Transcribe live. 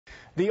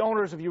The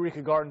owners of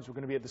Eureka Gardens were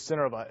going to be at the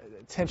center of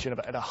attention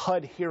at a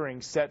HUD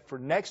hearing set for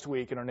next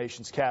week in our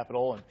nation's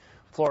capital. And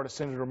Florida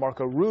Senator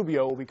Marco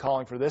Rubio will be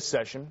calling for this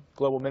session.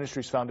 Global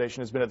Ministries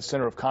Foundation has been at the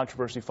center of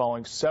controversy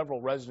following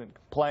several resident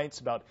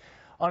complaints about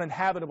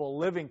uninhabitable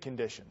living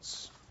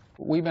conditions.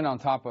 We've been on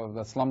top of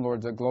the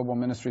slumlords at Global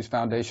Ministries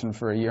Foundation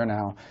for a year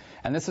now,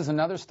 and this is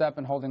another step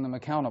in holding them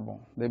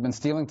accountable. They've been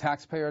stealing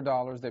taxpayer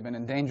dollars, they've been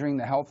endangering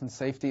the health and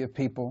safety of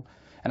people,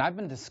 and I've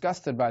been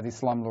disgusted by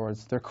these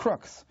slumlords. They're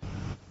crooks.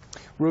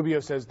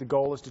 Rubio says the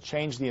goal is to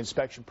change the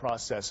inspection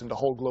process and to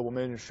hold Global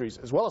Ministries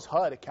as well as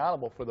HUD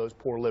accountable for those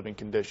poor living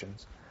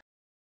conditions.